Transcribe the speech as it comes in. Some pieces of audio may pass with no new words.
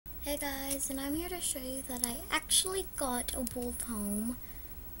Hey guys, and I'm here to show you that I actually got a wolf home,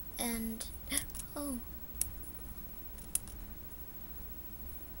 and oh,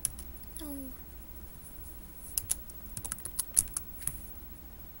 no.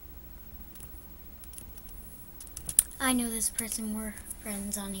 I know this person, we're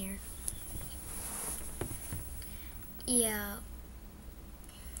friends on here. Yeah.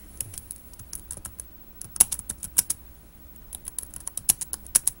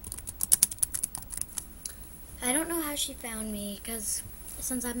 I don't know how she found me, because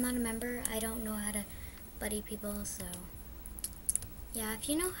since I'm not a member, I don't know how to buddy people, so yeah, if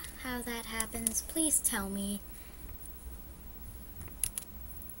you know how that happens, please tell me.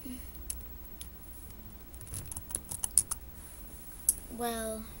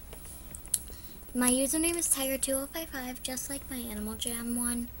 Well, my username is Tiger2055, just like my Animal Jam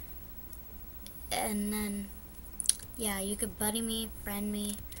one. And then, yeah, you could buddy me, friend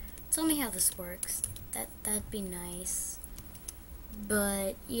me. Tell me how this works. That'd be nice.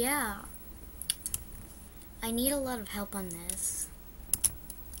 But yeah, I need a lot of help on this.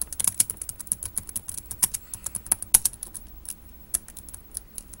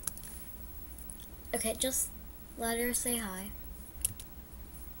 Okay, just let her say hi.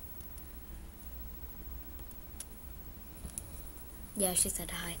 Yeah, she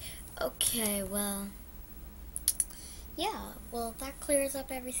said hi. Okay, well, yeah, well, that clears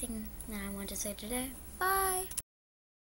up everything that I want to say today. Bye!